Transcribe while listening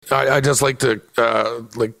I just like to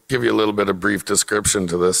give you a little bit of brief description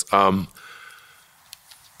to this.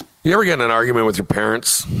 You ever get in an argument with your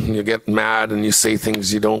parents? And you get mad and you say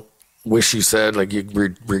things you don't wish you said, like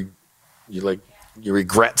you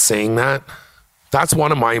regret saying that. That's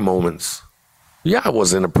one of my moments. Yeah, it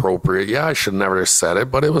was inappropriate. Yeah, I should never have said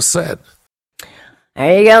it, but it was said.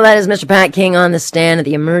 There you go. That is Mr. Pat King on the stand at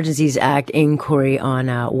the Emergencies Act inquiry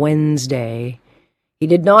on Wednesday. He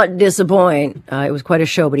did not disappoint. It was quite a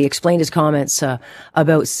show, but he explained his comments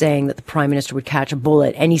about saying that the Prime Minister would catch a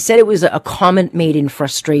bullet. And he said it was a comment made in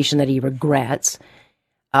frustration that he regrets.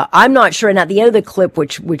 I'm not sure. And at the end of the clip,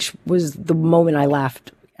 which was the moment I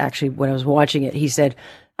laughed, actually, when I was watching it, he said,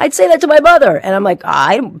 I'd say that to my mother. And I'm like,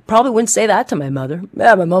 I probably wouldn't say that to my mother.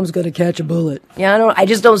 Yeah, my mom's going to catch a bullet. Yeah, I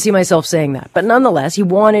just don't see myself saying that. But nonetheless,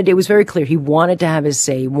 it was very clear. He wanted to have his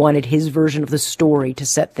say, wanted his version of the story to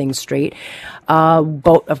set things straight.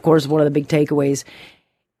 But of course, one of the big takeaways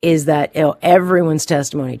is that everyone's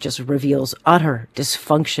testimony just reveals utter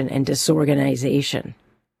dysfunction and disorganization.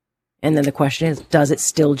 And then the question is, does it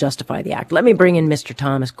still justify the act? Let me bring in Mr.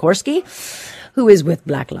 Thomas Korski, who is with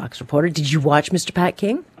Blacklock's reporter. Did you watch Mr. Pat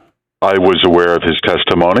King? I was aware of his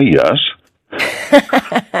testimony, yes.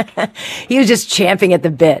 He was just champing at the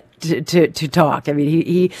bit to talk. I mean,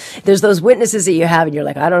 he there's those witnesses that you have, and you're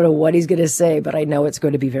like, I don't know what he's going to say, but I know it's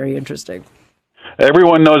going to be very interesting.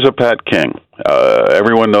 Everyone knows a Pat King.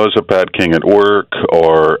 Everyone knows a Pat King at work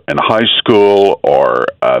or in high school or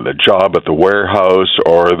the job at the warehouse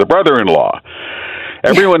or the brother-in-law.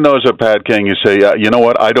 Everyone knows a Pat King. You say, you know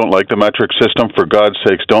what, I don't like the metric system. For God's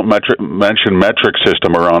sakes, don't mention metric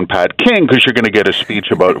system around Pat King, because you're going to get a speech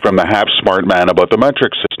from the half-smart man about the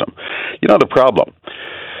metric system. You know, the problem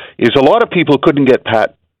is a lot of people couldn't get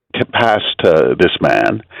past this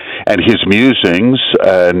man and his musings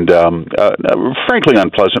and, frankly,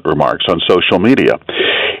 unpleasant remarks on social media.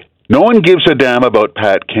 No one gives a damn about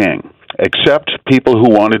Pat King, except people who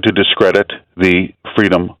wanted to discredit the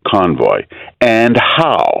Freedom Convoy. And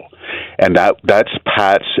how? And that's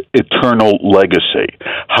Pat's eternal legacy.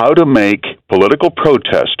 How to make political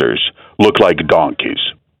protesters look like donkeys.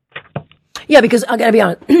 Yeah, because I gotta be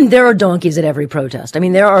honest, there are donkeys at every protest. I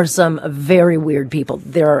mean, there are some very weird people.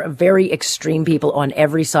 There are very extreme people on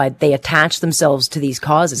every side. They attach themselves to these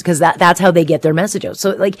causes because that's how they get their message out.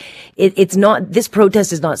 So, it's not, this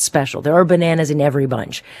protest is not special. There are bananas in every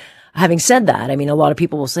bunch. Having said that, I mean, a lot of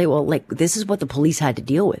people will say, well, this is what the police had to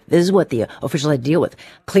deal with. This is what the officials had to deal with.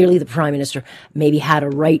 Clearly, the Prime Minister maybe had a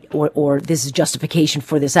right or this is justification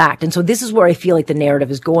for this act. And so this is where I feel like the narrative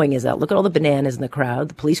is going, is that look at all the bananas in the crowd.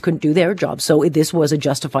 The police couldn't do their job. So this was a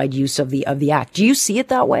justified use of the act. Do you see it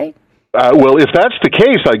that way? Well, if that's the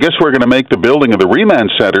case, I guess we're going to make the building of the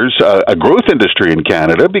remand centers a growth industry in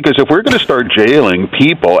Canada, because if we're going to start jailing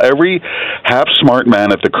people, every half-smart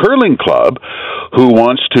man at the curling club who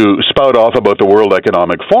wants to spout off about the World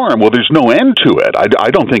Economic Forum, well, there's no end to it.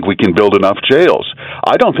 I don't think we can build enough jails.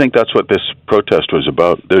 I don't think that's what this protest was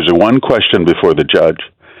about. There's one question before the judge.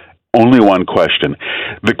 Only one question.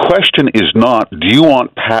 The question is not, do you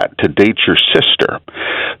want Pat to date your sister?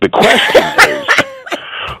 The question is,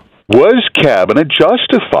 was Cabinet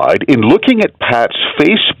justified in looking at Pat's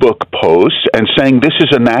Facebook posts and saying this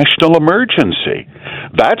is a national emergency?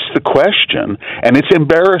 That's the question, and it's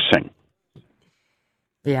embarrassing.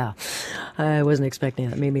 Yeah, I wasn't expecting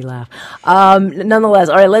that. It made me laugh. Nonetheless,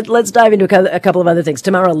 all right, let's dive into a couple of other things.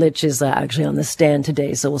 Tamara Lich is actually on the stand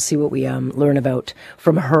today, so we'll see what we learn about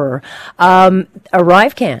from her.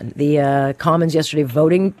 ArriveCan, the Commons yesterday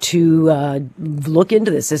voting to look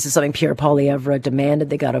into this. This is something Pierre Poilievre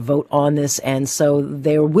demanded. They got a vote on this, and so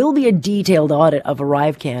there will be a detailed audit of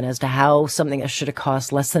ArriveCan as to how something that should have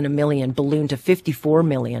cost less than $1 million ballooned to $54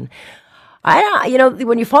 million.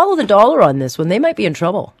 When you follow the dollar on this one, they might be in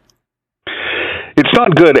trouble. It's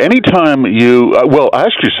not good. Anytime you,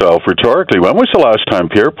 ask yourself rhetorically, when was the last time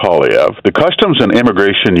Pierre Poilievre, the Customs and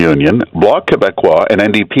Immigration Union, Bloc Québécois, and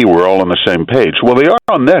NDP were all on the same page? Well, they are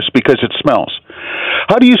on this because it smells.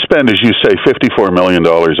 How do you spend, as you say, $54 million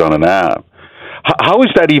on an app? How is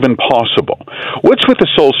that even possible? What's with the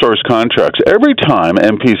sole source contracts? Every time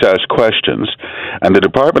MPs ask questions and the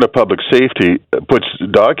Department of Public Safety puts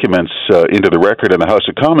documents into the record in the House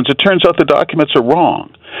of Commons, it turns out the documents are wrong.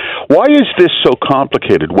 Why is this so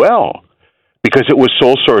complicated? Well, because it was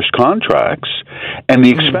sole source contracts and the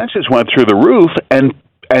expenses went through the roof, and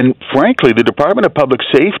frankly, the Department of Public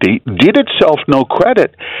Safety did itself no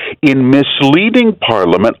credit in misleading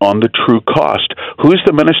Parliament on the true cost. Who's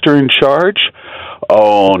the minister in charge?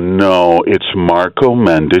 Oh, no, it's Marco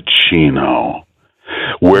Mendicino.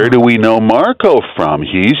 Where do we know Marco from?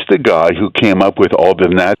 He's the guy who came up with all the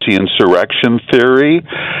Nazi insurrection theory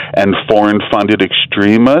and foreign-funded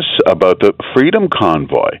extremists about the Freedom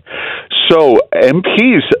Convoy. So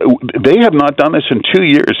MPs, they have not done this in 2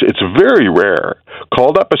 years. It's very rare.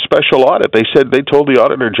 Called up a special audit. They told the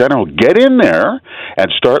Auditor General, get in there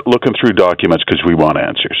and start looking through documents because we want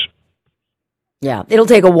answers. Yeah, it'll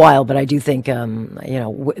take a while, but I do think,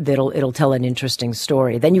 it'll tell an interesting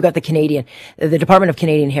story. Then you got the Department of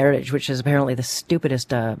Canadian Heritage, which is apparently the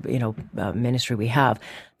stupidest, ministry we have.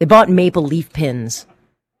 They bought maple leaf pins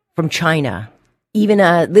from China. Even,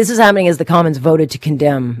 this is happening as the Commons voted to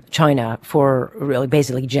condemn China for really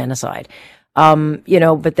basically genocide.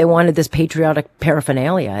 But they wanted this patriotic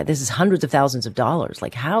paraphernalia. This is hundreds of thousands of dollars.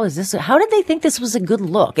 Like, how did they think this was a good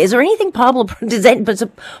look? Is there anything does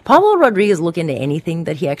Pablo Rodriguez look into anything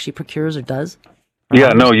that he actually procures or does? Yeah,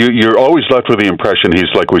 no, you're always left with the impression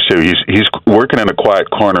he's, like we say, he's working in a quiet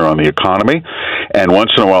corner on the economy, and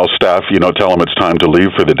once in a while staff, tell him it's time to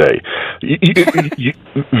leave for the day.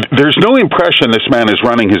 There's no impression this man is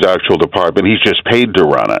running his actual department. He's just paid to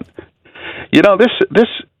run it. This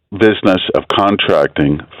business of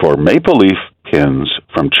contracting for maple leaf pins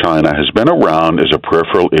from China has been around as a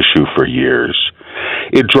peripheral issue for years.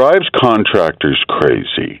 It drives contractors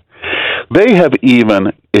crazy. They have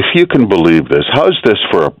even, if you can believe this, how's this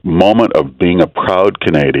for a moment of being a proud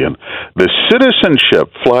Canadian? The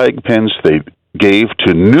citizenship flag pins they gave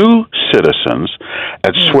to new citizens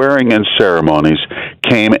at swearing-in ceremonies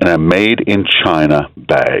came in a made-in-China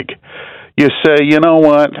bag. You say, you know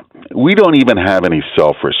what? We don't even have any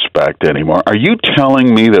self-respect anymore. Are you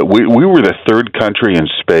telling me that we were the third country in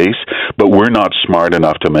space, but we're not smart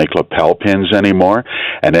enough to make lapel pins anymore?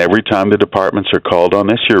 And every time the departments are called on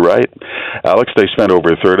this, you're right. Alex, they spent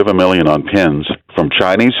over $350,000 on pins from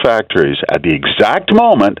Chinese factories at the exact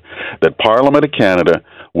moment that Parliament of Canada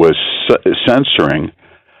was censuring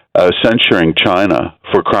China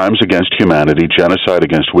for crimes against humanity, genocide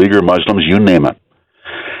against Uyghur Muslims, you name it.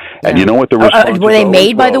 And you know what the response were they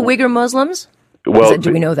made by the Uyghur Muslims? Well,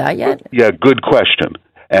 do we know that yet? Yeah, good question.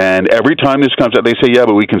 And every time this comes up, they say, yeah,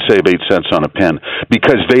 but we can save 8 cents on a pin.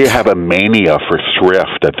 Because they have a mania for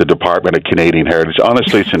thrift at the Department of Canadian Heritage.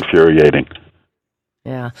 Honestly, it's infuriating.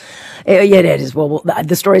 Yeah, it is. Well,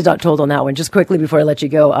 the story's not told on that one. Just quickly before I let you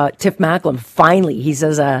go, Tiff Macklem, finally, he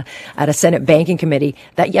says at a Senate banking committee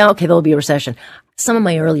that, there'll be a recession. Some of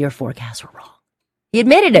my earlier forecasts were wrong. He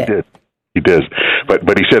admitted it. He did.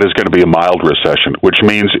 But he said it's going to be a mild recession, which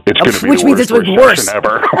means it's going to be the worst recession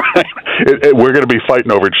ever. We're going to be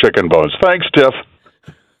fighting over chicken bones. Thanks, Tiff.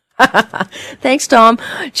 Thanks, Tom.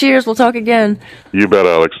 Cheers. We'll talk again. You bet,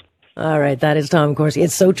 Alex. All right. That is Tom Corsi.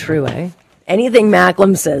 It's so true, eh? Anything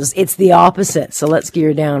Macklem says, it's the opposite. So let's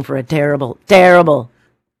gear down for a it'll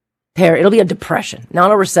be a depression,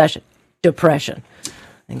 not a recession. Depression. I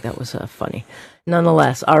think that was funny.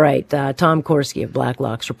 Nonetheless, all right, Tom Korski of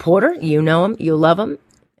Blacklock's reporter. You know him, you love him.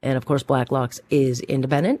 And, of course, Blacklock's is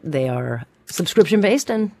independent. They are subscription-based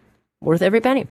and worth every penny.